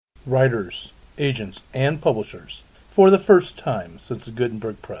Writers, agents, and publishers, for the first time since the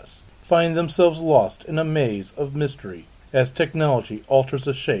Gutenberg Press, find themselves lost in a maze of mystery as technology alters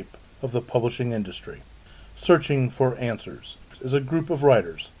the shape of the publishing industry. Searching for Answers is a group of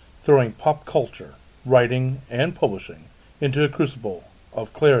writers throwing pop culture, writing, and publishing into a crucible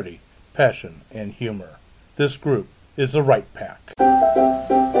of clarity, passion, and humor. This group is the Write Pack.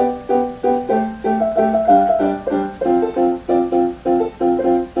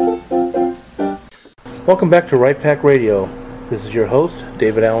 Welcome back to Write Pack Radio. This is your host,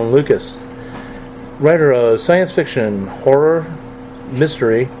 David Allen Lucas, writer of science fiction, horror,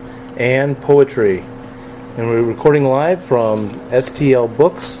 mystery, and poetry. And we're recording live from STL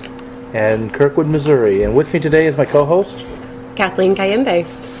Books in Kirkwood, Missouri. And with me today is my co-host, Kathleen Kayembe,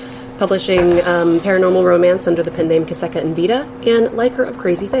 publishing paranormal romance under the pen name Kaseka and Vita, and liker of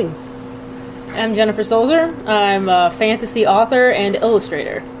crazy things. I'm Jennifer Solzer. I'm a fantasy author and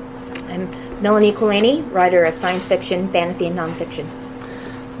illustrator. I'm Melanie Kulani, writer of science fiction, fantasy, and nonfiction.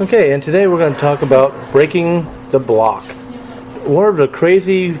 Okay, and today we're going to talk about breaking the block. What are the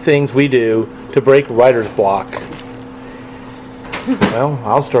crazy things we do to break writer's block? Well,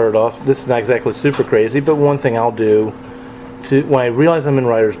 I'll start it off. This is not exactly super crazy, but one thing I'll do when I realize I'm in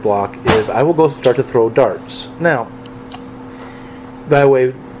writer's block is I will go start to throw darts. Now, by the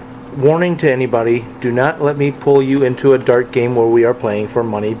way, warning to anybody, do not let me pull you into a dart game where we are playing for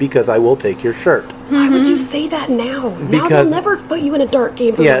money because I will take your shirt. Why would you say that now? Now they'll never put you in a dart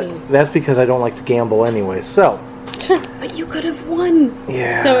game for money. Yeah, that's because I don't like to gamble anyway, so. But you could have won.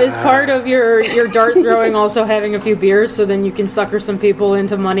 Yeah. So is part of your dart throwing also having a few beers so then you can sucker some people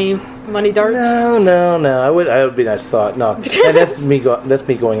into money darts? No. I would be nice thought. No, that's me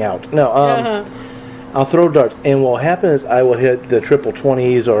going out. No, I'll throw darts, and what will happen is I will hit the triple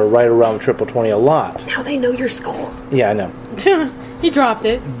 20s or right around the triple 20 a lot. Now they know your score. Yeah, I know. You dropped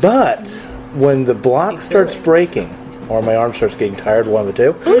it. But when the block starts breaking, or my arm starts getting tired, one of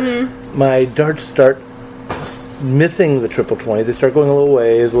the two, my darts start missing the triple 20s. They start going a little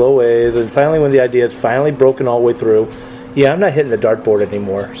ways, and finally when the idea is finally broken all the way through, I'm not hitting the dartboard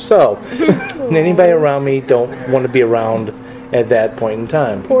anymore. So, anybody around me don't want to be around at that point in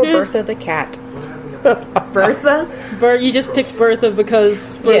time. Poor Bertha the cat. Bertha? You just picked Bertha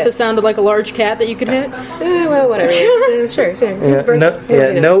because Bertha sounded like a large cat that you could hit? Well, whatever. Sure.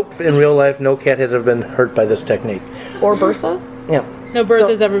 Yeah, no, in real life, no cat has ever been hurt by this technique. Or Bertha? Yeah. No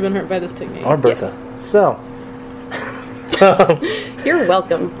Bertha's ever been hurt by this technique. Or Bertha. Yes. So. You're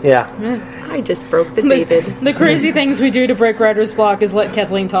welcome. Yeah. I just broke the David. The crazy things we do to break writer's block is let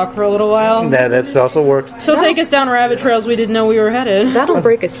Kathleen talk for a little while. That's also worked. She'll take us down rabbit trails we didn't know we were headed. That'll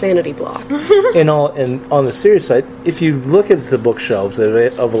break a sanity block. And on the serious side, if you look at the bookshelves of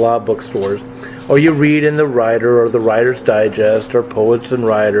a lot of bookstores, or you read in the Writer or the Writer's Digest or Poets and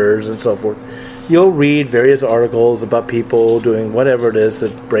Writers and so forth, you'll read various articles about people doing whatever it is to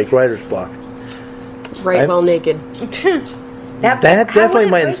break writer's block. Right while naked. That definitely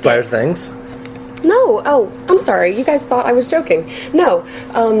might inspire things. No. Oh, I'm sorry. You guys thought I was joking. No.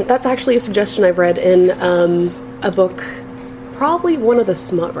 That's actually a suggestion I've read in a book, probably one of the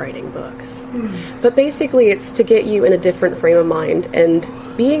smut writing books. But basically it's to get you in a different frame of mind. And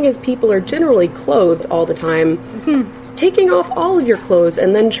being as people are generally clothed all the time, taking off all of your clothes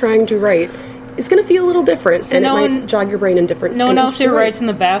and then trying to write is going to feel a little different. So and it might jog your brain in different No one else here writes in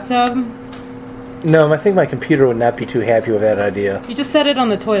the bathtub? No, I think my computer would not be too happy with that idea. You just set it on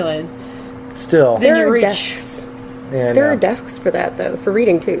the toilet. Still. There are desks. Yeah, there are desks for that, though, for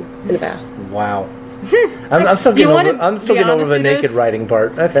reading, too, in the bath. Wow. I'm still getting over the naked writing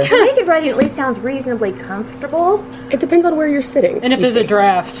part. Okay. The naked writing at least sounds reasonably comfortable. It depends on where you're sitting. And if there's a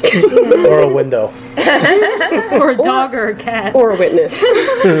draft. Or a window. Or a dog or a cat. Or a witness.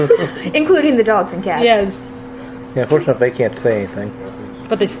 Including the dogs and cats. Yes. Yeah, fortunately, they can't say anything.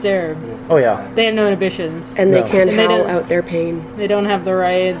 But they stare. Oh, yeah. They have no inhibitions. And they can howl out their pain. They don't have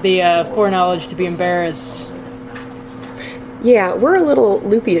the foreknowledge to be embarrassed. Yeah, we're a little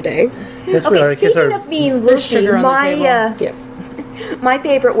loopy today. Yes, speaking of being loopy, my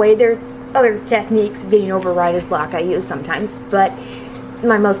favorite way, there's other techniques of getting over writer's block I use sometimes, but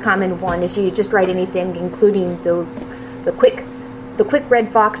my most common one is you just write anything, including the quick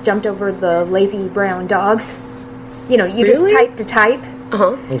red fox jumped over the lazy brown dog. You just type to type.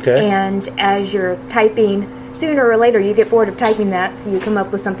 Okay. And as you're typing, sooner or later you get bored of typing that, so you come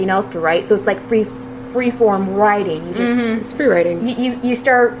up with something else to write. So it's like free-form writing. You just it's free writing. You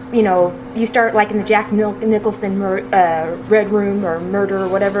start like in the Jack Nicholson Red Room or Murder or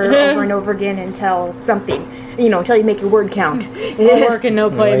whatever over and over again until something, until you make your word count. All work and no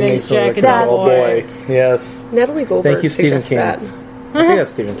play makes Jack a dull boy. Yes. Natalie Goldberg Thank you, Stephen suggests King. that. I think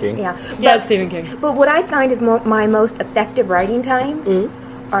that's Stephen King. Yeah, Yeah, it's Stephen King. But what I find is my most effective writing times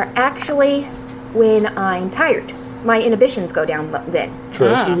are actually when I'm tired. My inhibitions go down then. True.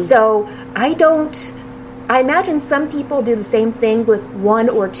 Ah. So I imagine some people do the same thing with 1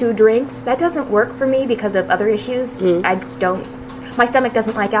 or 2 drinks. That doesn't work for me because of other issues. My stomach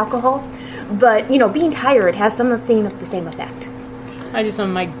doesn't like alcohol. But, being tired has something of the same effect. I do some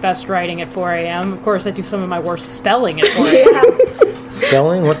of my best writing at 4 a.m. Of course, I do some of my worst spelling at 4 a.m.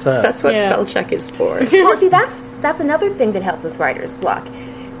 Spelling? What's that? That's what spell check is for. Well, see, that's another thing that helps with writer's block.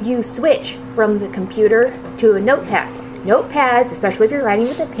 You switch from the computer to a notepad. Notepads, especially if you're writing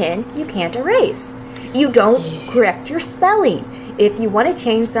with a pen, you can't erase. You don't correct your spelling. If you want to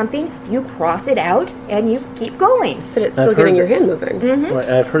change something, you cross it out and you keep going. But it's still getting your hand moving. Mm-hmm. Right,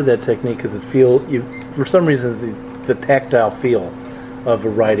 I've heard that technique because for some reason, the tactile feel of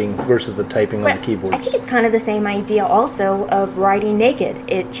writing versus the typing on the keyboard. I think it's kind of the same idea also of writing naked.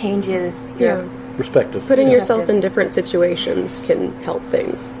 It changes your perspective. Putting yourself in different situations can help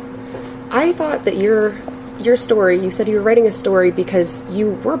things. I thought that your story, you said you were writing a story because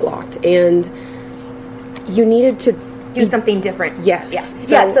you were blocked and you needed to do something different. Yes.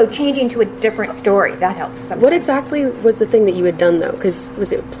 Yeah. So changing to a different story, that helps sometimes. What exactly was the thing that you had done, though? Because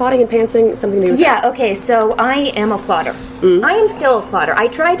was it plotting and pantsing, something to do with that? Okay, so I am a plotter. I am still a plotter. I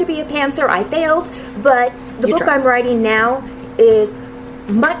tried to be a pantser, I failed, but the book I'm writing now is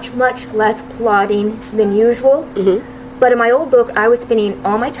much, much less plotting than usual. But in my old book, I was spending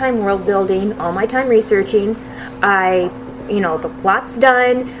all my time world building, all my time researching. The plot's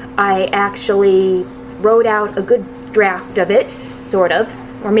done. I actually wrote out a good draft of it, sort of,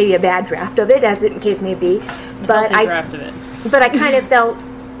 or maybe a bad draft of it, as the case may be. But Draft of it. But I kind of felt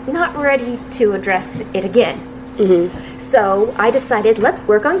not ready to address it again. So I decided, let's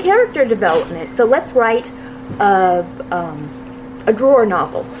work on character development. So let's write a drawer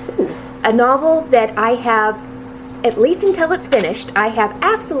novel. A novel that I have, at least until it's finished, I have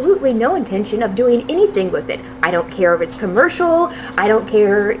absolutely no intention of doing anything with it. I don't care if it's commercial. I don't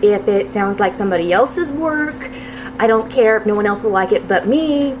care if it sounds like somebody else's work. I don't care if no one else will like it but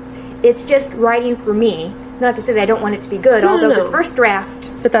me. It's just writing for me. Not to say that I don't want it to be good, although this first draft...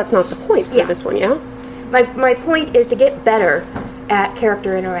 But that's not the point for this one, yeah? My point is to get better at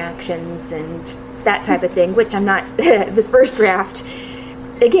character interactions and that type of thing, which I'm not... This first draft,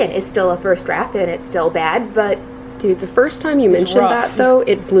 again, is still a first draft, and it's still bad, but... Dude, the first time you mentioned that, though,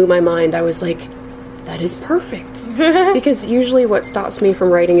 it blew my mind. I was like, that is perfect. Because usually what stops me from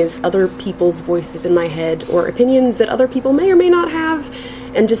writing is other people's voices in my head or opinions that other people may or may not have,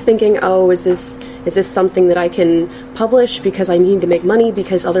 and just thinking, oh, is this something that I can publish because I need to make money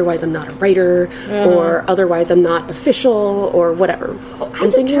because otherwise I'm not a writer or otherwise I'm not official or whatever.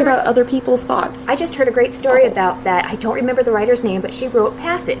 I'm thinking about other people's thoughts. I just heard a great story about that. I don't remember the writer's name, but she wrote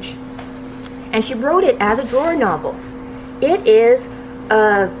Passage. And she wrote it as a drawer novel. It is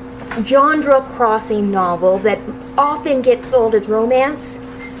a genre-crossing novel that often gets sold as romance,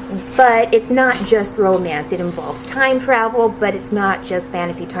 but it's not just romance. It involves time travel, but it's not just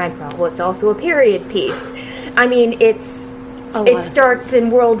fantasy time travel. It's also a period piece. I mean, it starts in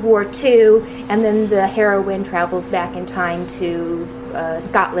World War II, and then the heroine travels back in time to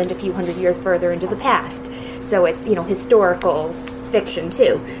Scotland a few hundred years further into the past. So it's, historical fiction,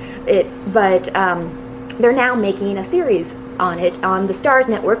 too. But they're now making a series on it on the Starz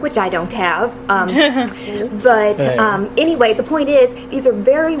Network, which I don't have. Anyway, the point is, these are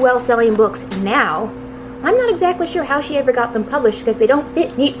very well-selling books now. I'm not exactly sure how she ever got them published because they don't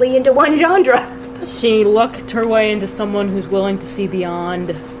fit neatly into one genre. She looked her way into someone who's willing to see beyond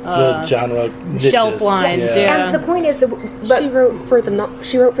the genre niches. Shelf lines. Yeah. And the point is, she wrote for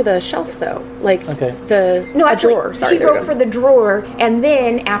the shelf though, drawer. Sorry, she wrote for the drawer, and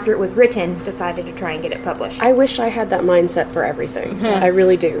then after it was written, decided to try and get it published. I wish I had that mindset for everything. I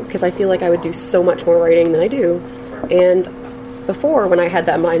really do, because I feel like I would do so much more writing than I do, and before, when I had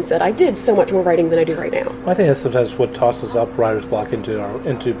that mindset, I did so much more writing than I do right now. I think that's sometimes what tosses up writer's block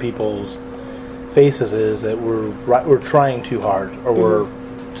into people's faces, is that we're trying too hard, or we're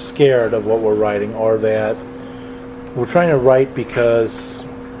scared of what we're writing, or that we're trying to write because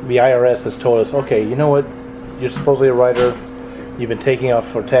the IRS has told us, okay, you know what, you're supposedly a writer, you've been taking off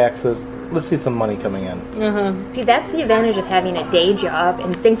for taxes, let's see some money coming in. See, that's the advantage of having a day job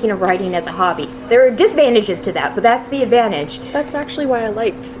and thinking of writing as a hobby. There are disadvantages to that, but that's the advantage. That's actually why I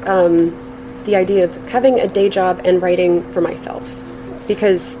liked the idea of having a day job and writing for myself,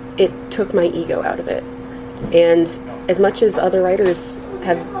 because it took my ego out of it. And as much as other writers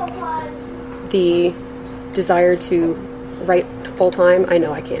have the desire to write full-time, I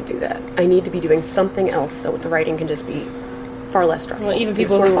know I can't do that. I need to be doing something else so the writing can just be far less stressful. Well, even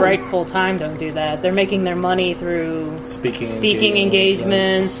people who write full-time don't do that. They're making their money through speaking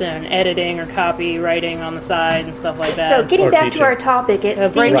engagements and editing or copywriting on the side and stuff like that. So getting back to our topic, it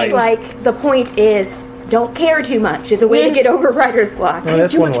seems like the point is don't care too much is a way to get over writer's block. No,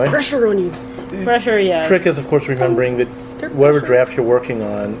 that's too one much way. pressure on you. Pressure, yes. Trick is, of course, remembering that whatever draft you're working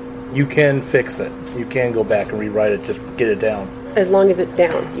on, you can fix it. You can go back and rewrite it, just get it down. As long as it's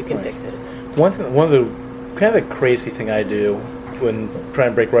down, you can fix it. One of the kind of a crazy thing I do when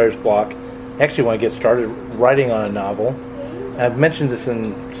trying to break writer's block, actually when I get started writing on a novel, I've mentioned this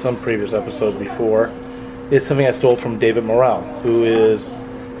in some previous episodes before, is something I stole from David Morrell, who is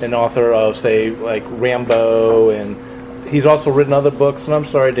an author of, say, like Rambo, and he's also written other books. And I'm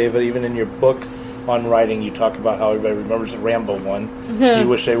sorry, David, even in your book on writing, you talk about how everybody remembers the Rambo one. You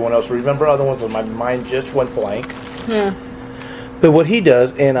wish everyone else would remember other ones, and my mind just went blank. Yeah. But what he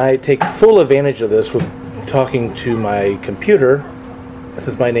does, and I take full advantage of this with talking to my computer.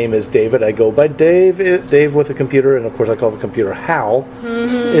 Since my name is David, I go by Dave with a computer, and of course I call the computer Hal,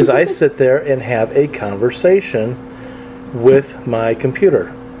 is I sit there and have a conversation with my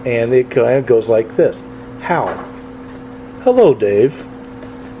computer. And it kind of goes like this. Hal. Hello, Dave.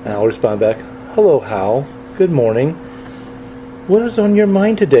 And I'll respond back. Hello, Hal. Good morning. What is on your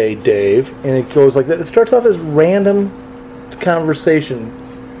mind today, Dave? And it goes like that. It starts off as random conversation,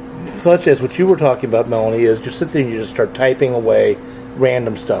 such as what you were talking about, Melanie, is you sit there and you just start typing away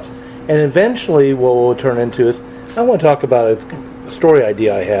random stuff. And eventually what will turn into is, I want to talk about a story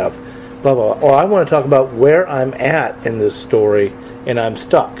idea I have, blah, blah, blah. Or I want to talk about where I'm at in this story and I'm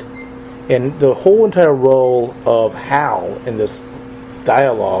stuck. And the whole entire role of Hal in this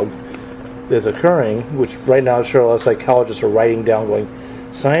dialogue is occurring, which right now, sure, a lot of psychologists are writing down going,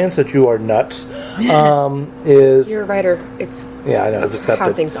 science that you are nuts, is... You're a writer. It's yeah, I know, it's accepted.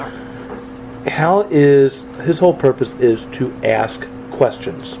 how things are. Hal is, his whole purpose is to ask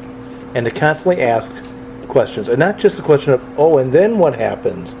questions. And to constantly ask questions. And not just the question of, oh, and then what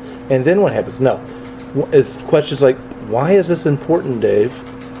happens? And then what happens? No. It's questions like, why is this important, Dave?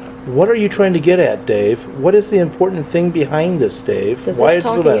 What are you trying to get at, Dave? What is the important thing behind this, Dave? Does Why this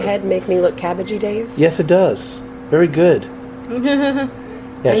talking head make me look cabbagey, Dave? Yes, it does. Very good.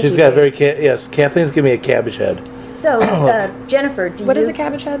 Yeah, she's got a very... yes, Kathleen's giving me a cabbage head. So, Jennifer, What is a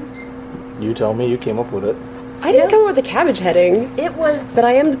cabbage head? You tell me. You came up with it. I didn't come up with the cabbage heading. It was... But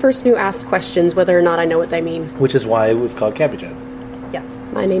I am the person who asks questions whether or not I know what they mean. Which is why it was called cabbage head. Yeah.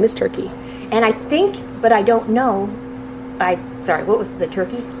 My name is Turkey. And I think, but I don't know... Sorry, what was the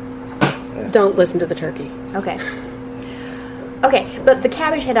turkey? Don't listen to the turkey. Okay. Okay, but the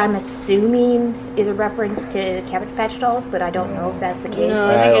cabbage head, I'm assuming, is a reference to Cabbage Patch Dolls, but I don't know if that's the case. No,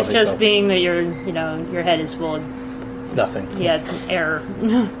 I think it's just being that your head is full of nothing. Yeah, it's an error.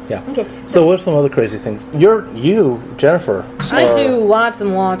 Yeah. Okay. So what are some other crazy things? You, Jennifer. I do lots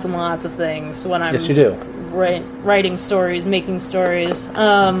and lots and lots of things when I'm Yes, you do. Writing stories, making stories.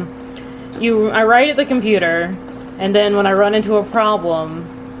 I write at the computer, and then when I run into a problem,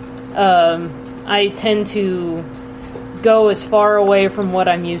 I tend to go as far away from what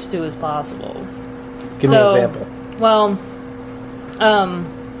I'm used to as possible. Give me an example. Well,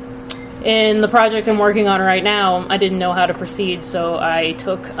 in the project I'm working on right now, I didn't know how to proceed, so I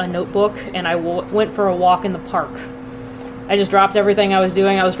took a notebook and I went for a walk in the park. I just dropped everything I was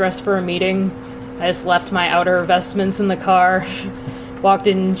doing. I was dressed for a meeting. I just left my outer vestments in the car, walked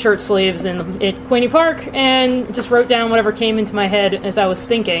in shirt sleeves at Queenie Park, and just wrote down whatever came into my head as I was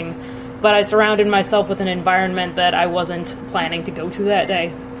thinking. But I surrounded myself with an environment that I wasn't planning to go to that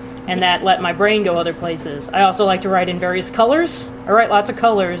day, and that let my brain go other places. I also like to write in various colors. I write lots of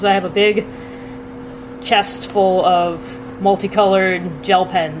colors. I have a big chest full of multicolored gel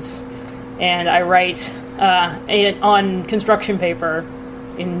pens, and I write on construction paper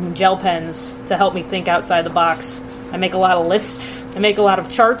in gel pens to help me think outside the box. I make a lot of lists. I make a lot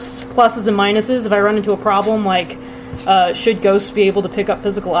of charts, pluses and minuses. If I run into a problem like should ghosts be able to pick up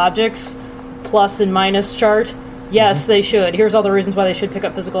physical objects, plus and minus chart, yes, they should. Here's all the reasons why they should pick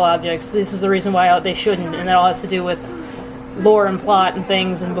up physical objects. This is the reason why they shouldn't, and that all has to do with lore and plot and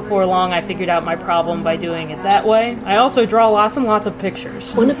things, and before long I figured out my problem by doing it that way. I also draw lots and lots of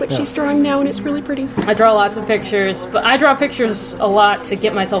pictures. One of which she's drawing now, and it's really pretty. I draw lots of pictures, but I draw pictures a lot to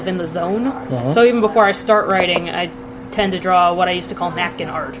get myself in the zone. So even before I start writing, I tend to draw what I used to call napkin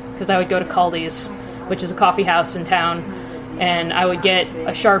art, because I would go to Caldi's, which is a coffee house in town, and I would get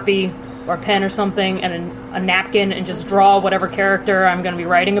a Sharpie or a pen or something and a napkin and just draw whatever character I'm going to be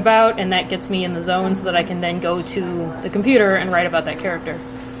writing about, and that gets me in the zone so that I can then go to the computer and write about that character.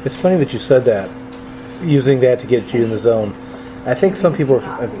 It's funny that you said that, using that to get you in the zone. I think some people,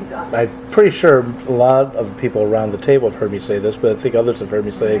 I'm pretty sure a lot of people around the table have heard me say this, but I think others have heard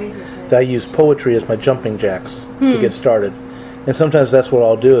me say that I use poetry as my jumping jacks to get started. And sometimes that's what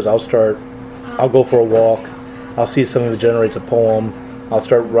I'll do is I'll go for a walk, I'll see something that generates a poem, I'll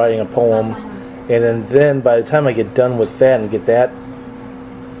start writing a poem, and then by the time I get done with that and get that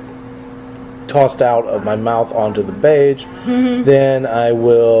tossed out of my mouth onto the page, then I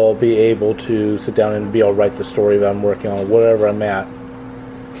will be able to sit down and be able to write the story that I'm working on, whatever I'm at.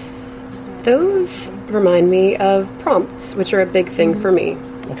 Those remind me of prompts, which are a big thing for me.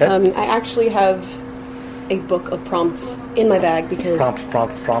 Okay. I actually have a book of prompts in my bag because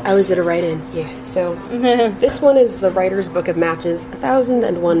Prompts. I was at a write-in. Yeah. So this one is the writer's book of matches,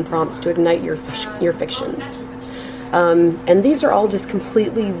 1001 prompts to ignite your fiction. And these are all just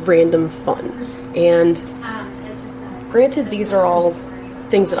completely random fun. And granted, these are all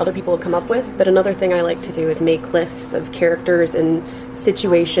things that other people have come up with, but another thing I like to do is make lists of characters and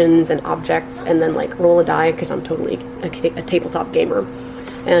situations and objects and then like roll a die because I'm totally a tabletop gamer.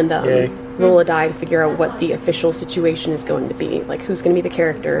 And roll a die to figure out what the official situation is going to be. Like who's going to be the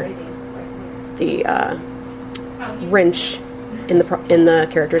character, the wrench in the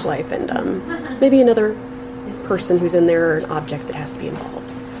character's life, and maybe another person who's in there or an object that has to be involved.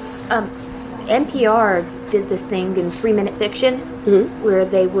 NPR did this thing in 3-minute fiction where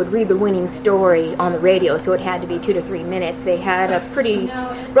they would read the winning story on the radio, so it had to be 2 to 3 minutes. They had a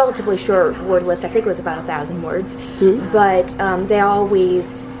relatively short word list. I think it was about 1,000 words, but they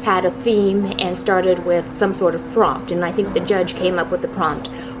always had a theme and started with some sort of prompt, and I think the judge came up with the prompt.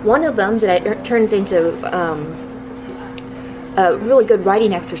 One of them that turns into a really good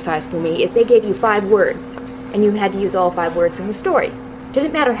writing exercise for me is they gave you 5 words, and you had to use all 5 words in the story.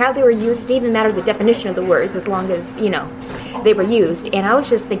 Didn't matter how they were used, it didn't even matter the definition of the words, as long as, they were used. And I was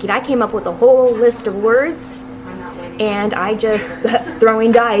just thinking, I came up with a whole list of words, and I just,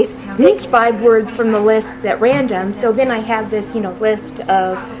 throwing dice, picked 5 words from the list at random, so then I have this, list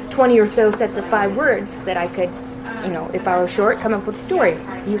of 20 or so sets of 5 words that I could, if I were short, come up with a story.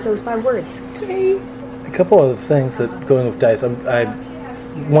 Use those 5 words. Yay. A couple of things that going with dice, I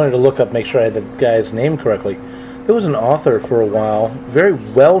wanted to look up, make sure I had the guy's name correctly. There was an author for a while, very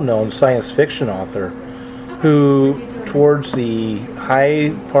well-known science fiction author, who towards the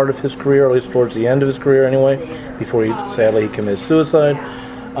high part of his career, or at least towards the end of his career anyway, before sadly he committed suicide,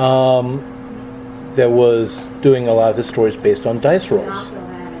 that was doing a lot of his stories based on dice rolls.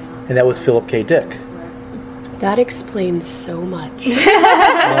 And that was Philip K. Dick. That explains so much.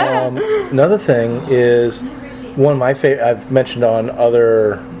 Another thing is, one of my favorite, I've mentioned on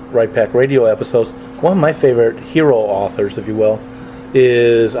other Right Pack Radio episodes, one of my favorite hero authors, if you will,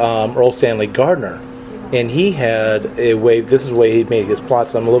 is Earl Stanley Gardner. And he had a way, this is the way he made his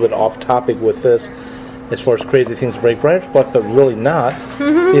plots, and I'm a little bit off topic with this, as far as crazy things break writer's block, but really not,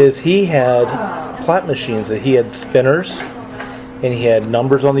 is he had plot machines, that he had spinners, and he had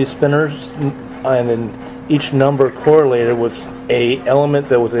numbers on these spinners, and then each number correlated with a element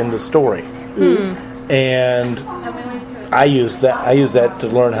that was in the story. And I use that to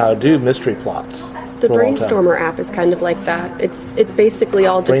learn how to do mystery plots. The Brainstormer app is kind of like that. It's basically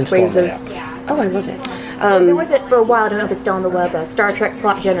all just ways of... Oh, I love it. There was it for a while, I don't know if it's still on the web, a Star Trek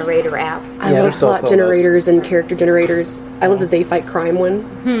plot generator app. I love plot generators and character generators. I love the They Fight Crime one.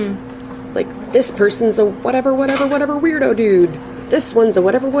 Like, this person's a whatever weirdo dude. This one's a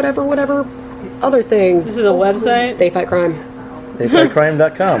whatever other thing. This is a website? They Fight Crime.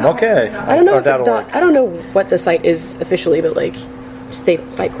 TheyFightCrime.com. Okay. I don't know if it's I don't know what the site is officially, but like, just They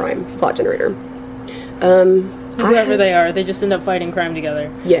Fight Crime plot generator. Whoever they are, they just end up fighting crime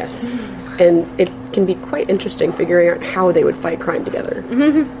together. Yes. And it can be quite interesting figuring out how they would fight crime together.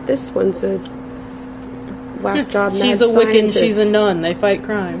 This one's a whack job mad She's a Wiccan, scientist. she's a nun, they fight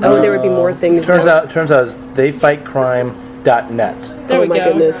crime. Oh, there would be more things. Turns out it's theyfightcrime.net. There we my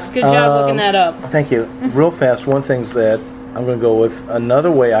go. Goodness. Good job looking that up. Thank you. Real fast, one thing that I'm going to go with,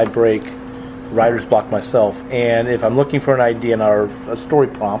 another way I break writer's block myself, and if I'm looking for an idea or a story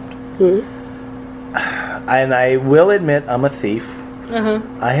prompt, and I will admit I'm a thief,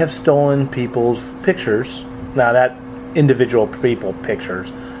 I have stolen people's pictures, now not individual people pictures,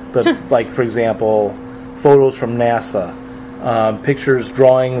 but like, for example, photos from NASA, pictures,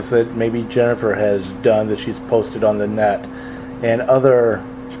 drawings that maybe Jennifer has done that she's posted on the net, and other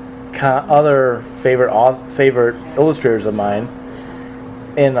favorite illustrators of mine,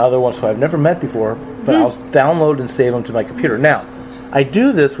 and other ones who I've never met before, but I'll download and save them to my computer. Now, I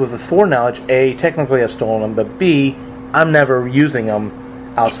do this with the foreknowledge, A, technically I've stolen them, but B, I'm never using them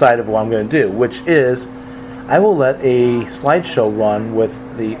outside of what I'm going to do, which is, I will let a slideshow run with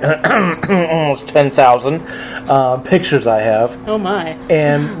the almost 10,000 pictures I have. Oh my!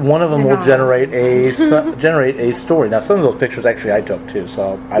 And one of them will generate a story. Now, some of those pictures actually I took too,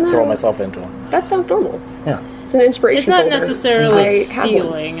 so I throw myself into them. That sounds normal. Yeah. It's an inspiration. It's not folder. necessarily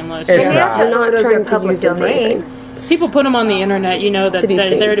stealing, unless It's you're not. They're not Those trying are to public use them for domain. anything. people put them on the internet. You know that To be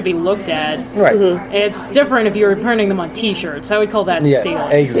they're seen. there to be looked at. Right. It's different if you're printing them on T-shirts. I would call that Yeah,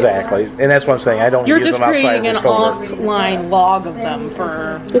 stealing. exactly. And that's what I'm saying. I don't You're use just them outside creating of an the folder. offline log of them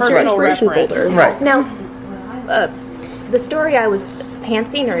for It's your personal inspiration reference. folder. Right. Now, the story I was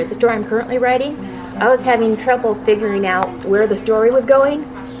pantsing, or the story I'm currently writing, I was having trouble figuring out where the story was going,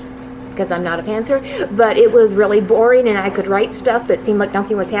 because I'm not a pantser, but it was really boring and I could write stuff that seemed like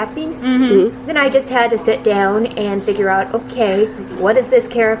nothing was happening. Mm-hmm. Then I just had to sit down and figure out, okay, what is this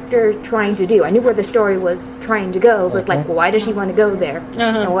character trying to do? I knew where the story was trying to go, but like, why does she want to go there?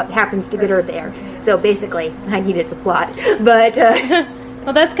 And what happens to get her there? So basically, I needed to plot. But...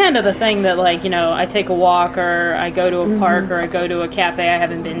 Well, that's kind of the thing that, like, you know, I take a walk or I go to a park or I go to a cafe I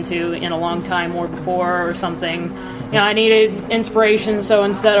haven't been to in a long time or before or something. You know, I needed inspiration, so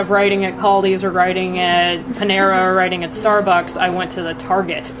instead of writing at Caldi's or writing at Panera or writing at Starbucks, I went to the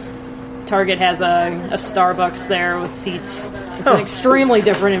Target. Target has a Starbucks there with seats. It's an extremely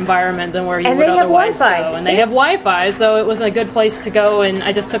different environment than where you And would they have otherwise Wi-Fi. go. And they have Wi-Fi, so it was a good place to go. And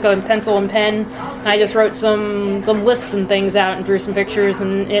I just took a pencil and pen, and I just wrote some lists and things out and drew some pictures,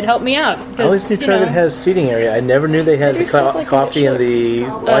 and it helped me out. I always see Target has seating area. I never knew they had They the do stuff like coffee that and the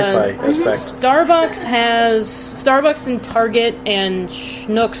Wi-Fi aspect. Starbucks and Target and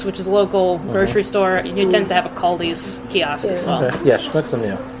Schnucks, which is a local grocery store. It tends to have a Caldi's kiosk as well. Okay. Yeah, Schnucks and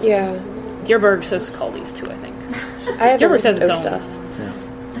Yeah. Deerberg says Caldi's too, I think. I have a Deerberg list has of its own. stuff.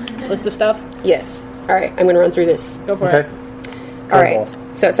 List of stuff? Yes. All right, I'm going to run through this. Go for Okay. it. All right.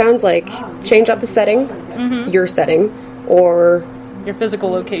 So it sounds like change up the setting, your setting, or Your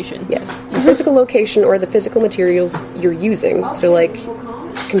physical location. yes, your physical location or the physical materials you're using. So like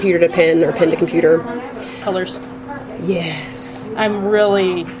computer to pen or pen to computer. Colors. Yes. I'm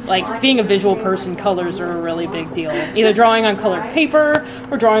really, like, being a visual person, colors are a really big deal. Either drawing on colored paper,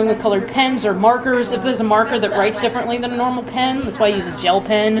 or drawing with colored pens or markers. If there's a marker that writes differently than a normal pen, that's why I use a gel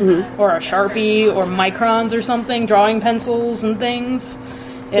pen, or a Sharpie, or microns or something, drawing pencils and things.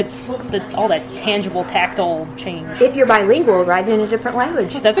 It's all that tangible, tactile change. if you're bilingual, write in a different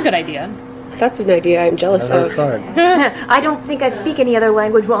language. That's a good idea. That's an idea I'm jealous I've of. never tried. I don't think I speak any other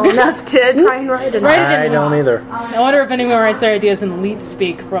language well enough to try and write it. Right. I don't either. I wonder if anyone writes their ideas in leet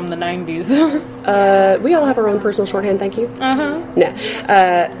speak from the 90s. We all have our own personal shorthand, thank you. Uh-huh.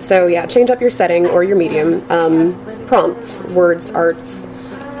 No. So yeah, change up your setting or your medium. Prompts, words, arts,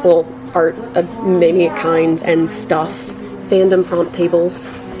 well, art of many kinds and stuff. Fandom prompt tables.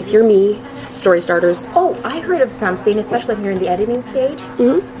 If you're me, story starters. Oh, I heard of something, especially if you're in the editing stage.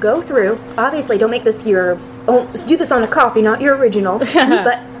 Mm-hmm. Go through. Obviously, don't make this your... Oh, do this on a copy, not your original.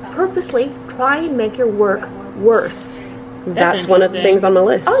 But purposely try and make your work worse. That's one of the things on my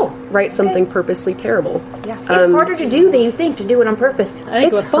list. Oh, write something purposely terrible. Yeah, it's harder to do than you think to do it on purpose. I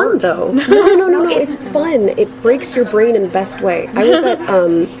think It's it would fun hurt. though. No. It's fun. It breaks your brain in the best way. I was at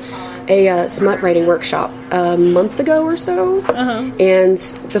a smut writing workshop a month ago or so, and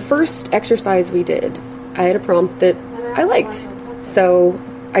the first exercise we did, I had a prompt that I liked. So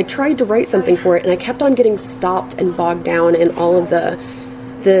I tried to write something for it, and I kept on getting stopped and bogged down in all of the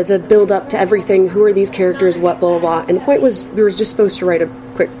build up to everything. Who are these characters? What? Blah blah blah. And the point was, we were just supposed to write a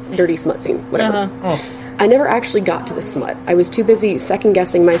quick, dirty smut scene, whatever. I never actually got to the smut. I was too busy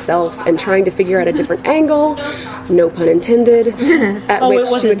second-guessing myself and trying to figure out a different angle, no pun intended, at which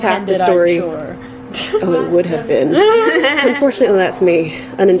it was to attack the intended, story. I'm sure. Oh, it would have been. Unfortunately, that's me.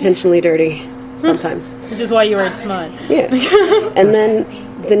 Unintentionally dirty. Sometimes. Which is why you write smut. Yeah. And then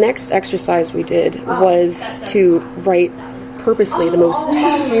the next exercise we did was to write purposely the most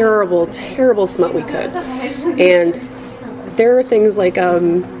terrible, terrible smut we could. And there are things like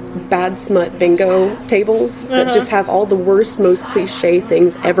bad smut bingo tables that just have all the worst, most cliche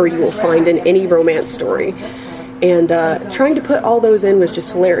things ever you will find in any romance story. And trying to put all those in was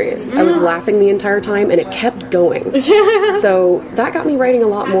just hilarious. I was laughing the entire time, and it kept going. So that got me writing a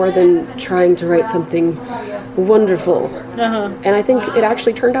lot more than trying to write something wonderful. And I think it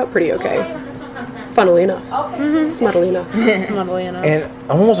actually turned out pretty okay. Funnily enough. Smuttily enough. Funnily enough. And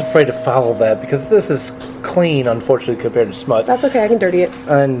I'm almost afraid to follow that because this is clean, unfortunately, compared to smut. That's okay, I can dirty it.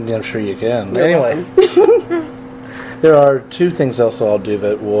 And I'm sure you can. You're Anyway, there are two things else I'll do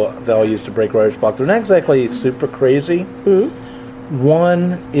that I'll use to break writer's block. They're not exactly super crazy.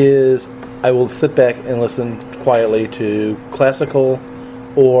 One is I will sit back and listen quietly to classical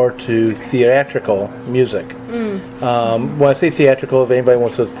or to theatrical music. When I say theatrical, if anybody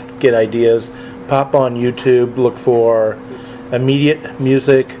wants to get ideas, pop on YouTube, look for Immediate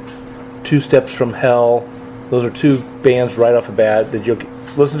Music, Two Steps from Hell. Those are two bands right off the bat that you'll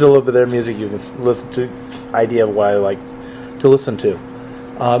listen to a little bit of their music. You can listen to idea of why I like to listen to.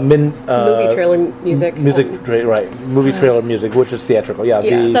 Movie trailer music. Right. Movie trailer music, which is theatrical.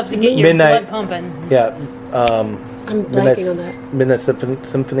 Yeah. Stuff to get your blood pumping. Yeah. I'm blanking on that. Midnight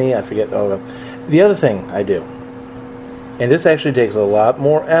Symphony, I forget. Oh, the other thing I do, and this actually takes a lot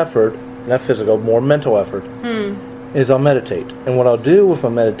more effort, not physical, more mental effort, is I'll meditate. And what I'll do with my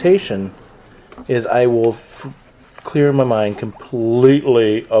meditation is I will clear my mind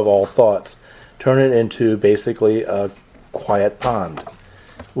completely of all thoughts, turn it into basically a quiet pond,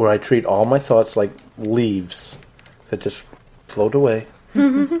 where I treat all my thoughts like leaves that just float away.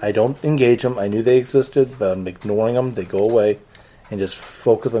 I don't engage them. I knew they existed, but I'm ignoring them. They go away, and just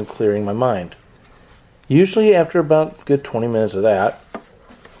focus on clearing my mind. Usually, after about a good 20 minutes of that,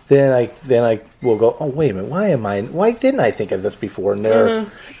 then I will go, oh wait a minute, why didn't I think of this before? And there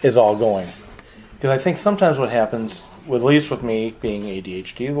is all going. Because I think sometimes what happens, at least with me being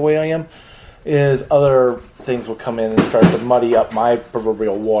ADHD the way I am, is other things will come in and start to muddy up my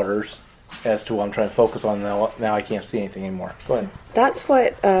proverbial waters as to what I'm trying to focus on. Now I can't see anything anymore. Go ahead. That's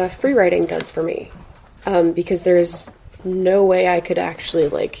what free writing does for me. Because there's no way I could actually,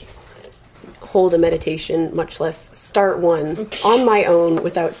 hold a meditation, much less start one on my own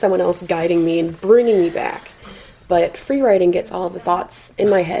without someone else guiding me and bringing me back. But free writing gets all of the thoughts in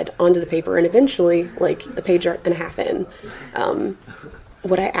my head onto the paper, and eventually, a page and a half in,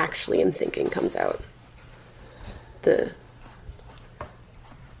 what I actually am thinking comes out. The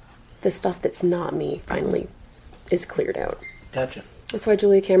stuff that's not me finally is cleared out. Gotcha. That's why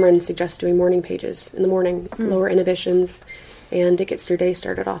Julia Cameron suggests doing morning pages in the morning, lower inhibitions, and it gets your day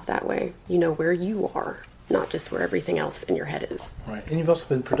started off that way. You know where you are, not just where everything else in your head is. Right, and you've also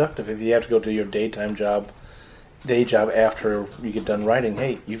been productive. If you have to go to your day job after you get done writing,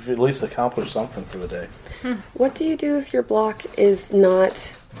 hey, you've at least accomplished something for the day. What do you do if your block is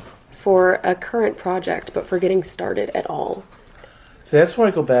not for a current project, but for getting started at all? So that's where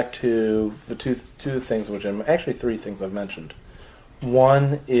I go back to the two things, which I'm actually three things I've mentioned.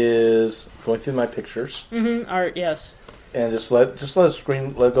 One is going through my pictures. Art, yes. And just let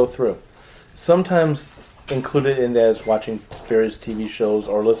it go through. Sometimes included in that is watching various TV shows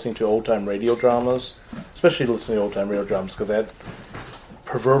or listening to old-time radio dramas, especially listening to old-time radio dramas, because that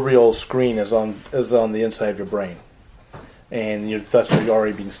proverbial screen is on the inside of your brain, and you're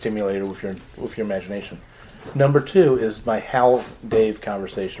already being stimulated with your imagination. Number two is my Hal Dave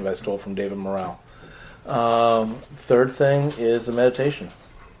conversation that I stole from David Morrell. Third thing is the meditation.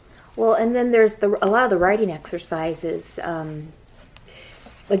 Well, and then there's a lot of the writing exercises.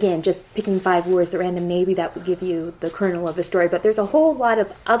 Again, just picking 5 words at random, maybe that would give you the kernel of the story. But there's a whole lot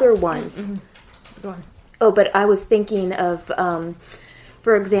of other ones. Go on. Oh, but I was thinking of,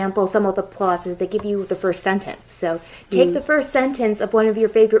 for example, some of the plots is they give you the first sentence. So take the first sentence of one of your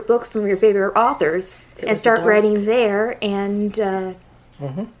favorite books from your favorite authors and start writing there, and go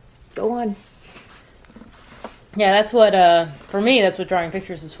on. Yeah, that's what, for me, that's what drawing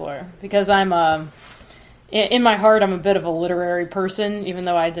pictures is for. Because I'm, in my heart, I'm a bit of a literary person, even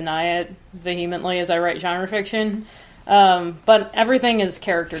though I deny it vehemently as I write genre fiction. But everything is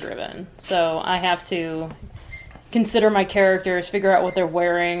character-driven. So I have to consider my characters, figure out what they're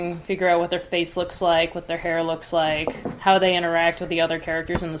wearing, figure out what their face looks like, what their hair looks like, how they interact with the other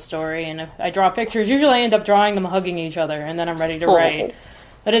characters in the story. And if I draw pictures, usually I end up drawing them hugging each other, and then I'm ready to write.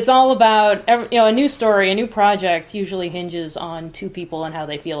 But it's all about, a new story, a new project usually hinges on two people and how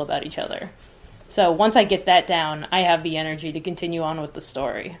they feel about each other. So once I get that down, I have the energy to continue on with the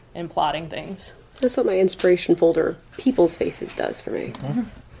story and plotting things. That's what my inspiration folder, People's Faces, does for me.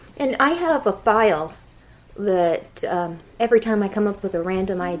 And I have a file that every time I come up with a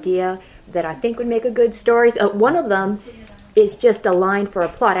random idea that I think would make a good story, one of them is just a line for a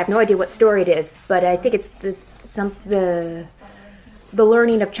plot. I have no idea what story it is, but I think it's the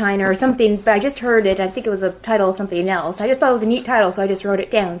Learning of China or something, but I just heard it. I think it was a title of something else. I just thought it was a neat title, so I just wrote it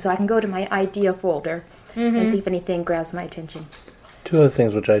down so I can go to my idea folder and see if anything grabs my attention. Two other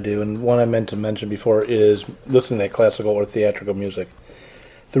things which I do, and one I meant to mention before, is listening to classical or theatrical music.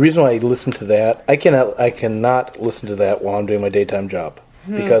 The reason why I listen to that, I cannot listen to that while I'm doing my daytime job.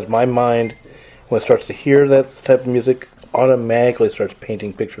 Because my mind, when it starts to hear that type of music, automatically starts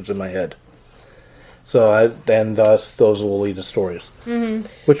painting pictures in my head. So, and thus, those will lead to stories.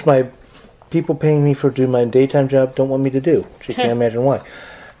 Which my people paying me for doing my daytime job don't want me to do. She can't imagine why.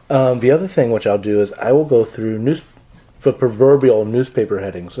 The other thing which I'll do is I will go through the proverbial newspaper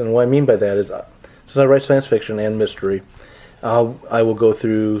headings. And what I mean by that is since I write science fiction and mystery, I will go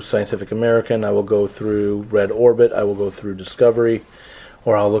through Scientific American, I will go through Red Orbit, I will go through Discovery,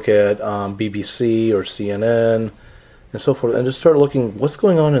 or I'll look at BBC or CNN and so forth, and just start looking what's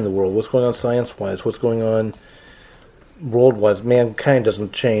going on in the world, what's going on science-wise, what's going on world-wise. Mankind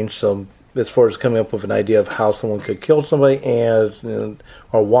doesn't change, so as far as coming up with an idea of how someone could kill somebody,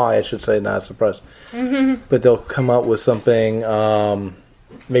 or why, I should say, not surprised. Mm-hmm. But they'll come up with something,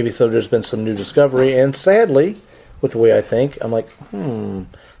 maybe so there's been some new discovery, and sadly, with the way I think, I'm like,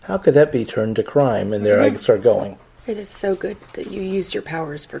 how could that be turned to crime? And there I start going. It is so good that you use your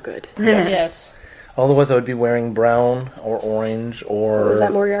powers for good. Yes. Otherwise, I would be wearing brown or orange or... Was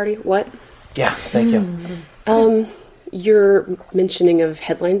that Moriarty? What? Yeah, thank you. Your mentioning of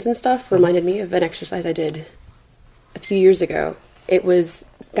headlines and stuff reminded me of an exercise I did a few years ago. It was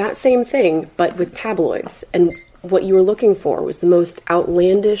that same thing, but with tabloids. And what you were looking for was the most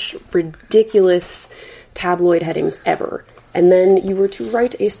outlandish, ridiculous tabloid headings ever. And then you were to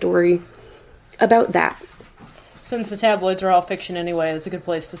write a story about that. Since the tabloids are all fiction anyway, that's a good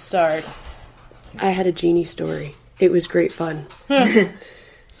place to start. I had a genie story. It was great fun.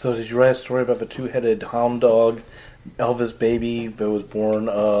 So did you write a story about the two-headed hound dog, Elvis baby, that was born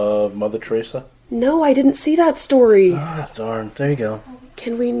of Mother Teresa? No, I didn't see that story. Ah, darn. There you go.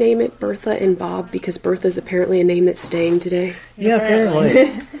 Can we name it Bertha and Bob? Because Bertha's apparently a name that's staying today. Yeah,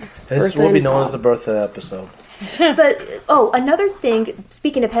 apparently. This will be known as the Bertha episode. But, another thing,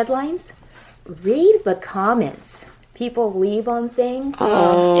 speaking of headlines, read the comments. People leave on things.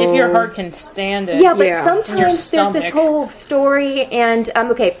 If your heart can stand it. Yeah, but sometimes there's this whole story, and,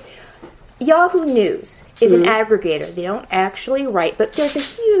 Yahoo News is an aggregator. They don't actually write, but there's a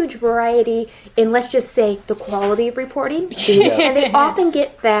huge variety in, let's just say, the quality of reporting. And they often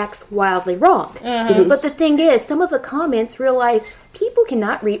get facts wildly wrong. But the thing is, some of the comments realize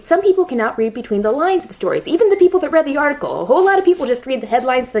some people cannot read between the lines of stories. Even the people that read the article. A whole lot of people just read the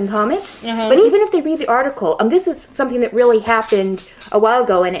headlines then comment. But even if they read the article, this is something that really happened a while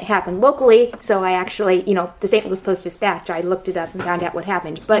ago, and it happened locally, so I actually, the St. Louis Post-Dispatch, I looked it up and found out what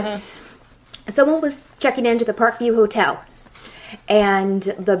happened. But someone was checking into the Parkview Hotel, and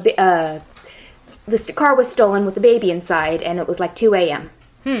the car was stolen with the baby inside, and it was like 2 a.m.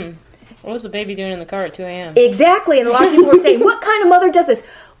 What was the baby doing in the car at 2 a.m.? Exactly, and a lot of people were saying, what kind of mother does this?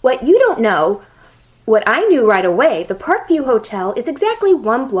 What you don't know, what I knew right away, the Parkview Hotel is exactly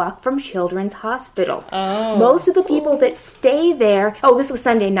 1 block from Children's Hospital. Most of the people that stay there, this was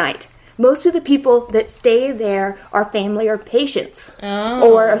Sunday night. Most of the people that stay there are family or patients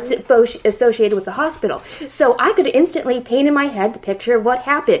or associated with the hospital. So I could instantly paint in my head the picture of what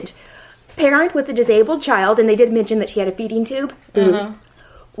happened. Parent with a disabled child, and they did mention that she had a feeding tube,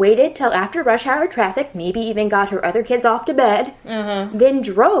 waited till after rush hour traffic, maybe even got her other kids off to bed, then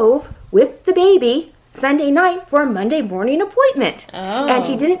drove with the baby Sunday night for a Monday morning appointment. And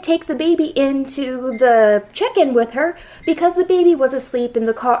she didn't take the baby into the check-in with her because the baby was asleep in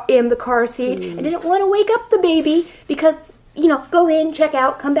the car seat and didn't want to wake up the baby because, go in, check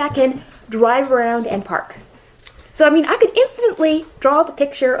out, come back in, drive around, and park. So, I could instantly draw the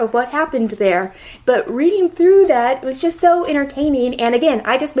picture of what happened there, but reading through that was just so entertaining. And again,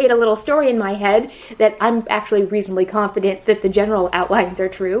 I just made a little story in my head that I'm actually reasonably confident that the general outlines are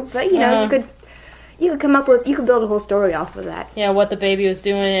true. But, you could come up with, you could build a whole story off of that. Yeah, what the baby was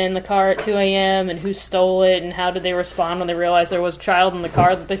doing in the car at 2 a.m. and who stole it and how did they respond when they realized there was a child in the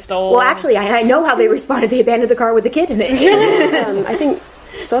car that they stole. Well, actually, I know how they responded. They abandoned the car with the kid in it. I think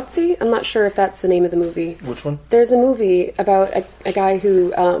Sotzi, I'm not sure if that's the name of the movie. Which one? There's a movie about a guy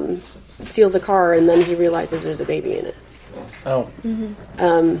who steals a car and then he realizes there's a baby in it.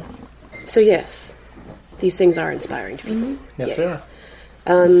 So yes, these things are inspiring to people. Yes, they are.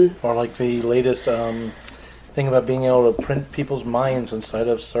 Or like the latest thing about being able to print people's minds inside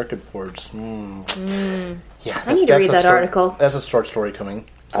of circuit boards. Yeah, I need to read that article. That's a short story coming.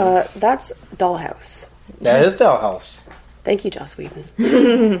 That's Dollhouse. That is Dollhouse. Thank you, Joss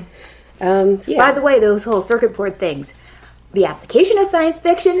Whedon. By the way, those whole circuit board things, the application of science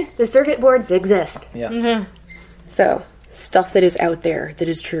fiction, the circuit boards exist. Yeah. So, stuff that is out there that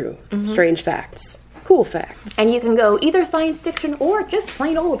is true. Strange facts. Cool facts. And you can go either science fiction or just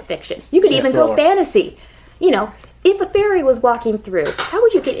plain old fiction. You could even go fantasy. If a fairy was walking through, how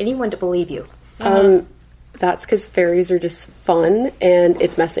would you get anyone to believe you? That's because fairies are just fun and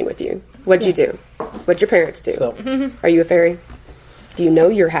it's messing with you. What'd you do? What'd your parents do? So, Are you a fairy? Do you know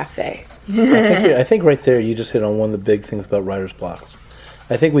you're half fae? I think right there you just hit on one of the big things about writer's blocks.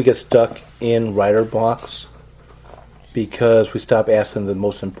 I think we get stuck in writer blocks because we stop asking the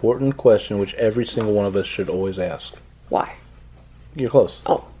most important question, which every single one of us should always ask. Why? You're close.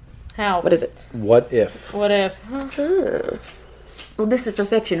 Oh. How? What is it? What if? What if? Well, this is for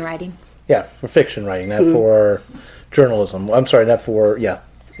fiction writing. Yeah, for fiction writing, not for journalism. I'm sorry, not for,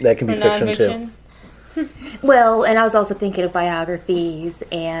 that can be For fiction too. nonfiction? Well, and I was also thinking of biographies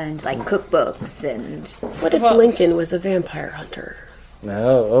and like cookbooks and What if Well- Lincoln was a vampire hunter?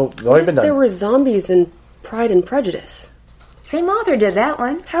 No, it's already been There done. were zombies in Pride and Prejudice. same author did that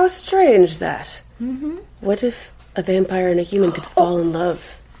one. How strange that. Mm-hmm. What if a vampire and a human could fall in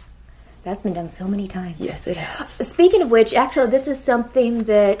love? That's been done so many times. Yes, it has. Speaking of which, actually, this is something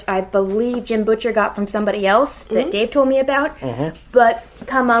that I believe Jim Butcher got from somebody else that Dave told me about. But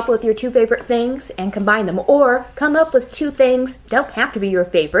come up with your 2 favorite things and combine them. Or come up with 2 things, don't have to be your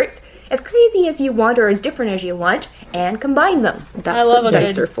favorites, as crazy as you want or as different as you want, and combine them. That's love what a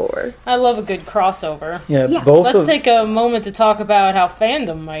dice good- are for. I love a good crossover. Yeah. Both Let's of take a moment to talk about how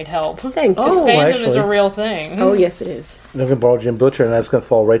fandom might help. Thank you. Because Oh, fandom is actually. a real thing. Oh, yes, it is. I'm going to borrow Jim Butcher, and that's going to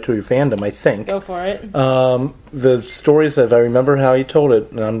fall right to your fandom, I think. Go for it. The stories, if I remember how he told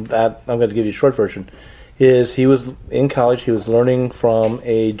it, and I'm going to give you a short version, is he was in college, he was learning from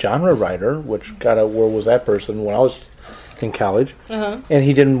a genre writer, which, God, where was that person when I was in college, and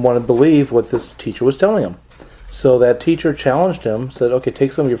he didn't want to believe what this teacher was telling him. So that teacher challenged him, said, okay,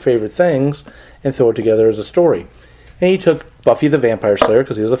 take some of your favorite things and throw it together as a story. And he took Buffy the Vampire Slayer,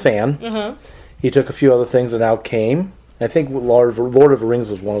 because he was a fan. He took a few other things, and out came, I think Lord of the Rings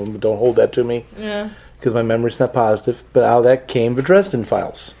was one of them, but don't hold that to me, because my memory's not positive, but out of that came the Dresden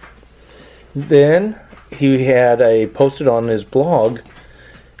Files. Then he had posted on his blog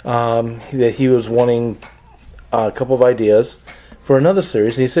that he was wanting a couple of ideas for another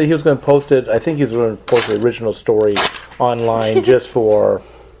series. And he said he was going to post it. I think he was going to post the original story online just for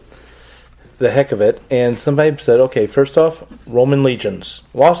the heck of it. And somebody said, okay, first off, Roman legions.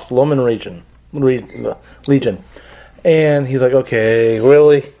 Lost Roman legion. And he's like, okay,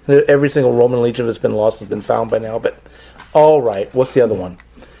 really? Every single Roman legion that's been lost has been found by now. But all right, what's the other one?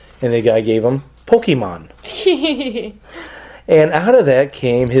 And the guy gave him Pokemon. And out of that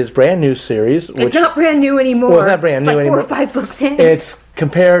came his brand new series, which It's not brand new anymore. Well, it's not brand new like anymore. 4 or 5 books in. it's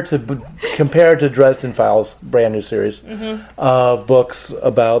compared to Dresden Files, brand new series of books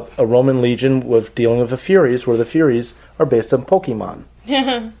about a Roman legion with dealing with the Furies, where the Furies are based on Pokemon.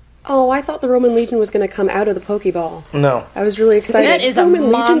 Oh, I thought the Roman Legion was going to come out of the Pokeball. No. I was really excited. That is a Roman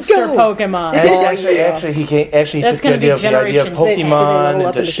Legion, monster go! Pokemon. Actually, he That's took the gonna be idea of generations. Did they Pokemon level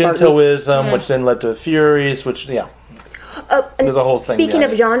up into into Spartans? Shintoism, which then led to the Furies, which, And there's a whole thing Speaking behind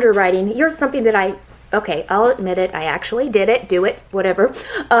of it. genre writing, here's something that I'll admit it, I actually did it, do it, whatever.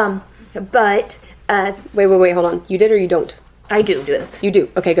 But Wait, hold on. You did or you don't? I do this. You do.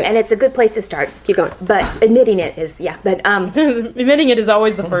 Okay, good. And it's a good place to start. Keep going. But admitting it is, Admitting it is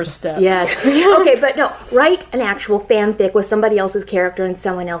always the first step. yes. Okay, but no, write an actual fanfic with somebody else's character in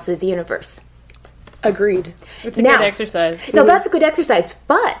someone else's universe. Agreed. It's a Now- good exercise. No, that's a good exercise,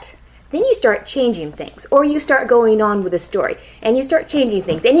 but then you start changing things, or you start going on with a story, and you start changing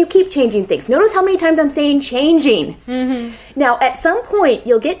things, and you keep changing things. Notice how many times I'm saying changing. Now, at some point,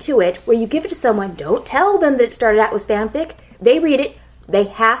 you'll get to it where you give it to someone, don't tell them that it started out with fanfic, they read it, they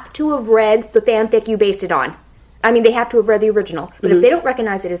have to have read the fanfic you based it on. I mean, they have to have read the original, but if they don't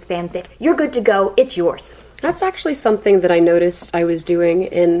recognize it as fanfic, you're good to go, it's yours. That's actually something that I noticed I was doing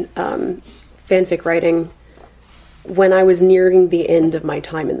in fanfic writing when I was nearing the end of my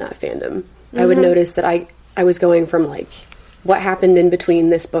time in that fandom. I would notice that I was going from, like, what happened in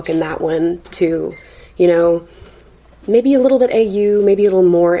between this book and that one to, maybe a little bit AU, maybe a little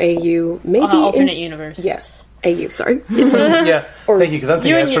more AU, maybe... Alternate universe. Yes. AU, sorry. Yeah, Or thank you, because I'm you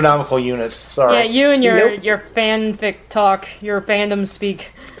thinking and your- astronomical units. Sorry. Yeah, you and Nope. your fanfic talk, your fandom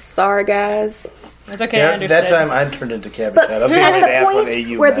speak. Sorry, guys. It's okay, I Yeah, understand. that time I turned into Cabbage But Head. I was at getting ready to the ask what point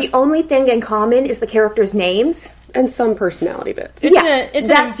AU where meant. the only thing in common is the characters' names, And some personality bits.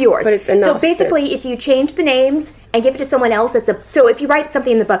 that's yours. But it's so enough basically, if you change the names and give it to someone else, so if you write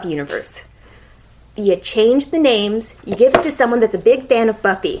something in the Buffy universe, you change the names, you give it to someone that's a big fan of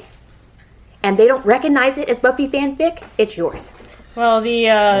Buffy, and they don't recognize it as Buffy fanfic, it's yours. Well,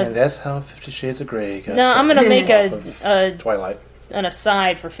 And that's how 50 Shades of Grey got no, I'm going to make off of Twilight. an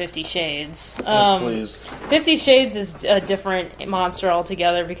aside for 50 Shades. Please. 50 Shades is a different monster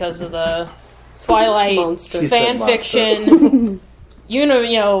altogether because of the Twilight Monster. She said fan monster. fiction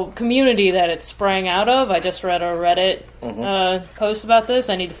community that it sprang out of. I just read a Reddit post about this.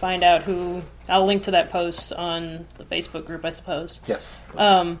 I need to find out who. I'll link to that post on the Facebook group, I suppose. Yes.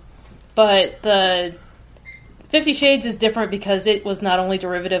 But the 50 Shades is different because it was not only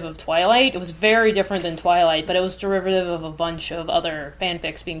derivative of Twilight, it was very different than Twilight, but it was derivative of a bunch of other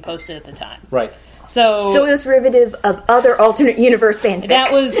fanfics being posted at the time. Right. So it was derivative of other alternate universe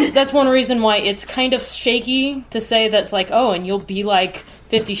fanfic. That's one reason why it's kind of shaky to say that's like, oh, and you'll be like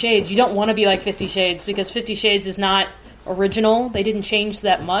 50 Shades. You don't want to be like 50 Shades because 50 Shades is not original. They didn't change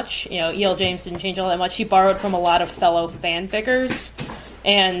that much. E.L. James didn't change all that much. She borrowed from a lot of fellow fanfickers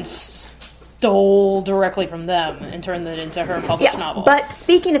and stole directly from them and turned it into her published novel. But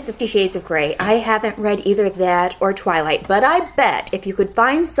speaking of 50 Shades of Grey, I haven't read either that or Twilight, but I bet if you could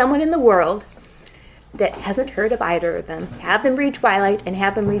find someone in the world that hasn't heard of either of them, have them read Twilight and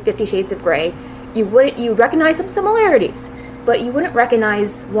have them read 50 Shades of Grey, you'd recognize some similarities, but you wouldn't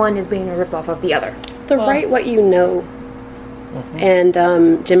recognize one as being a ripoff of the other. Write what you know. And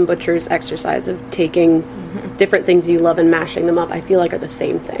Jim Butcher's exercise of taking different things you love and mashing them up, I feel like are the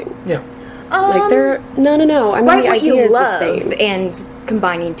same thing. Yeah. Like they're no. I mean, write the what idea you is love the same. and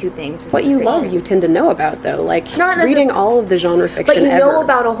combining two things. What you love, you tend to know about, though. Like Not reading all of the genre fiction but you ever. know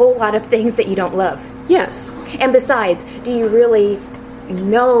about a whole lot of things that you don't love. Yes. And besides, do you really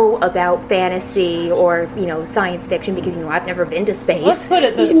know about fantasy or science fiction? Because I've never been to space. Let's put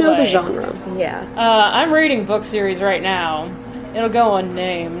it this way. You know the genre. Yeah. I'm reading book series right now. It'll go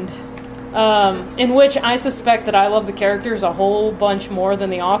unnamed. In which I suspect that I love the characters a whole bunch more than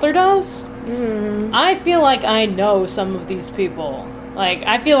the author does. I feel like I know some of these people. Like,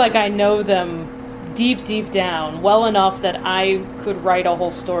 I feel like I know them deep, deep down well enough that I could write a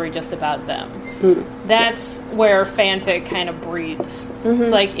whole story just about them. That's where fanfic kind of breeds.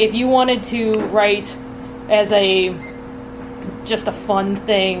 It's like, if you wanted to write as just a fun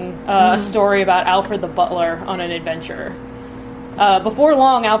thing, a story about Alfred the Butler on an adventure. Before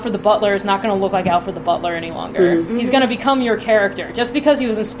long, Alfred the Butler is not going to look like Alfred the Butler any longer. He's going to become your character. Just because he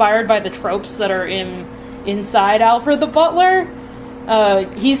was inspired by the tropes that are inside Alfred the Butler,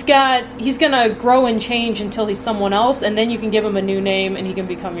 he's going to grow and change until he's someone else, and then you can give him a new name and he can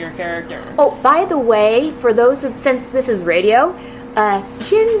become your character. Oh, by the way, since this is radio,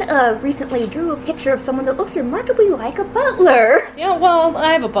 Jin recently drew a picture of someone that looks remarkably like a butler. Yeah, well,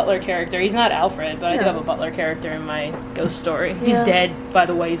 I have a butler character. He's not Alfred, but I do have a butler character in my ghost story. He's dead, by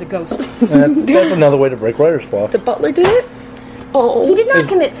the way. He's a ghost. That's another way to break writer's block. The butler did it? Oh. He did not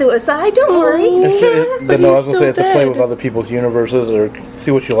commit suicide, don't worry. I was going to say it's to play with dead. other people's universes or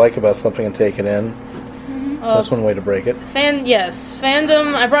see what you like about something and take it in. That's one way to break it.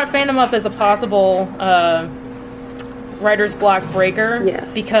 Fandom. I brought fandom up as a possible writer's block breaker.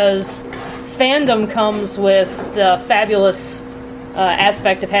 Yes. Because fandom comes with the fabulous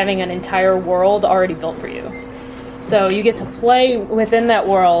aspect of having an entire world already built for you. So you get to play within that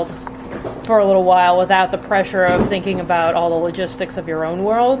world for a little while without the pressure of thinking about all the logistics of your own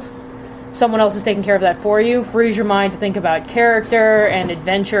world. Someone else is taking care of that for you, frees your mind to think about character and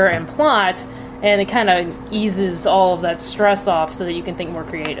adventure and plot, and it kind of eases all of that stress off so that you can think more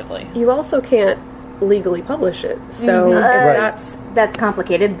creatively. You also can't legally publish it, so That's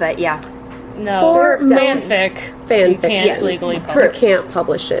complicated, but yeah. No, For fanfic you can't legally you publish. can't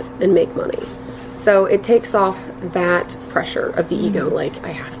publish it and make money. So it takes off that pressure of the ego, like, I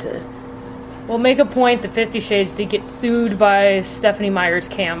have to... We'll make a point that 50 Shades did get sued by Stephanie Meyer's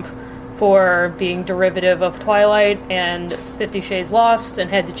camp for being derivative of Twilight, and 50 Shades lost and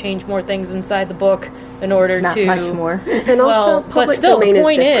had to change more things inside the book in order Not to... much more. And also, but public still, domain the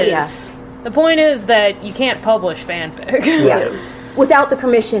point is different. the point is that you can't publish fanfic. Yeah. Without the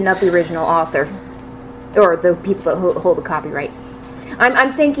permission of the original author. Or the people that hold the copyright.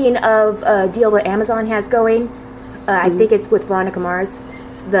 I'm thinking of a deal that Amazon has going. I think it's with Veronica Mars.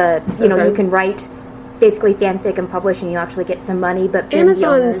 You can write basically fanfic and publish and you actually get some money, but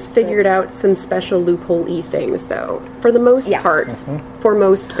Amazon's figured out some special loophole-y things, though, for the most part, for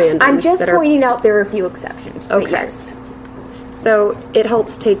most fandoms. I'm just pointing out there are a few exceptions. Okay. Yes. So it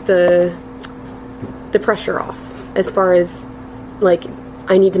helps take the pressure off as far as, like,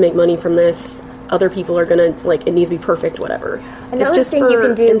 I need to make money from this. Other people are going to, like, it needs to be perfect, whatever. Another it's just thing for you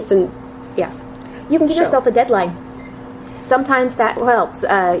can do, instant... Yeah. You can give yourself a deadline. Sometimes that helps.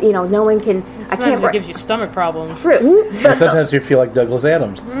 No one can... Sometimes it gives you stomach problems. True. And sometimes you feel like Douglas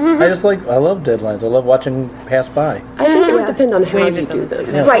Adams. I love deadlines. I love watching pass by. I think it would depend on how you do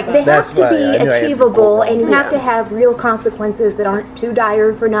them. Yeah. Right, they That's have to why I knew I be had to achievable, go and you wrong. have to have real consequences that aren't too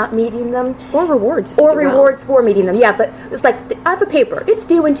dire for not meeting them. Or rewards. if you Or do well. rewards for meeting them, yeah, but it's like, I have a paper, it's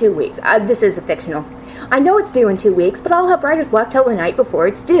due in 2 weeks. This is a fictional. I know it's due in 2 weeks, but I'll have writer's block till the night before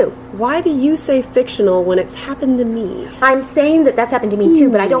it's due. Why do you say fictional when it's happened to me? I'm saying that that's happened to me too,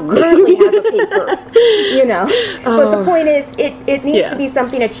 but I don't currently have a paper, But the point is, it needs to be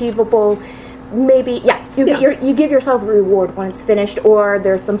something achievable maybe, you give yourself a reward when it's finished, or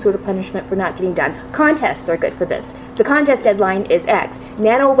there's some sort of punishment for not getting done. Contests are good for this. The contest deadline is X.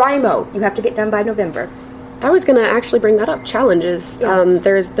 NaNoWriMo, you have to get done by November. I was going to actually bring that up. Challenges. Yeah.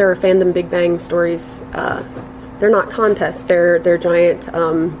 There are fandom Big Bang stories. They're not contests. They're giant.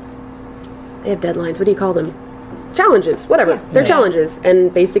 They have deadlines. What do you call them? Challenges. Whatever. Yeah. They're challenges,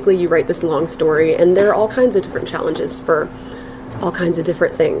 and basically you write this long story, and there are all kinds of different challenges for all kinds of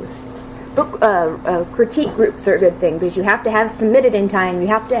different things. Book critique groups are a good thing because you have to have it submitted in time. You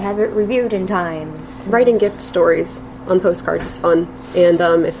have to have it reviewed in time. Writing gift stories on postcards is fun, and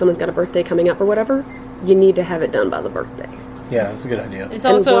if someone's got a birthday coming up or whatever, you need to have it done by the birthday. Yeah, that's a good idea. It's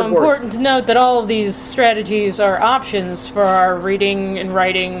also important to note that all of these strategies are options for our reading and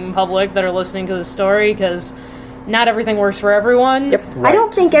writing public that are listening to the story, because not everything works for everyone. Yep. Right. I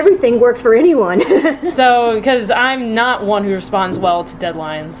don't think everything works for anyone. So, because I'm not one who responds well to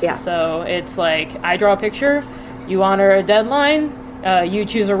deadlines. Yeah. So it's like, I draw a picture, you honor a deadline, you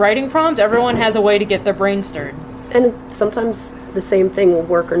choose a writing prompt, everyone has a way to get their brain stirred. And sometimes the same thing will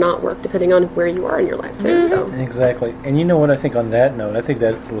work or not work depending on where you are in your life, too. So. Exactly. And you know what I think on that note? I think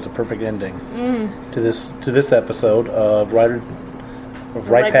that was a perfect ending to this episode of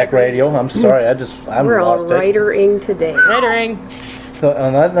Right Pack Radio. I'm sorry, I'm We're lost all writering today. Writering. So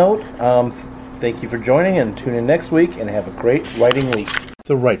on that note, thank you for joining, and tune in next week, and have a great writing week.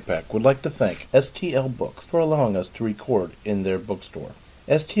 The Right Pack would like to thank STL Books for allowing us to record in their bookstore.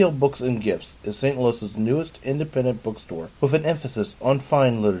 STL Books and Gifts is St. Louis's newest independent bookstore with an emphasis on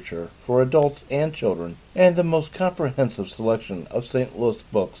fine literature for adults and children, and the most comprehensive selection of St. Louis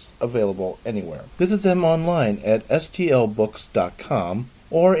books available anywhere. Visit them online at stlbooks.com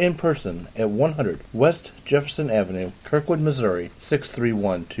or in person at 100 West Jefferson Avenue, Kirkwood, Missouri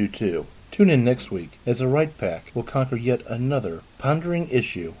 63122. Tune in next week as the Right Pack will conquer yet another pondering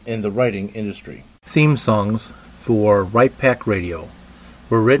issue in the writing industry. Theme songs for Right Pack Radio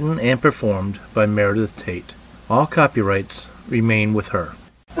were written and performed by Meredith Tate. All copyrights remain with her.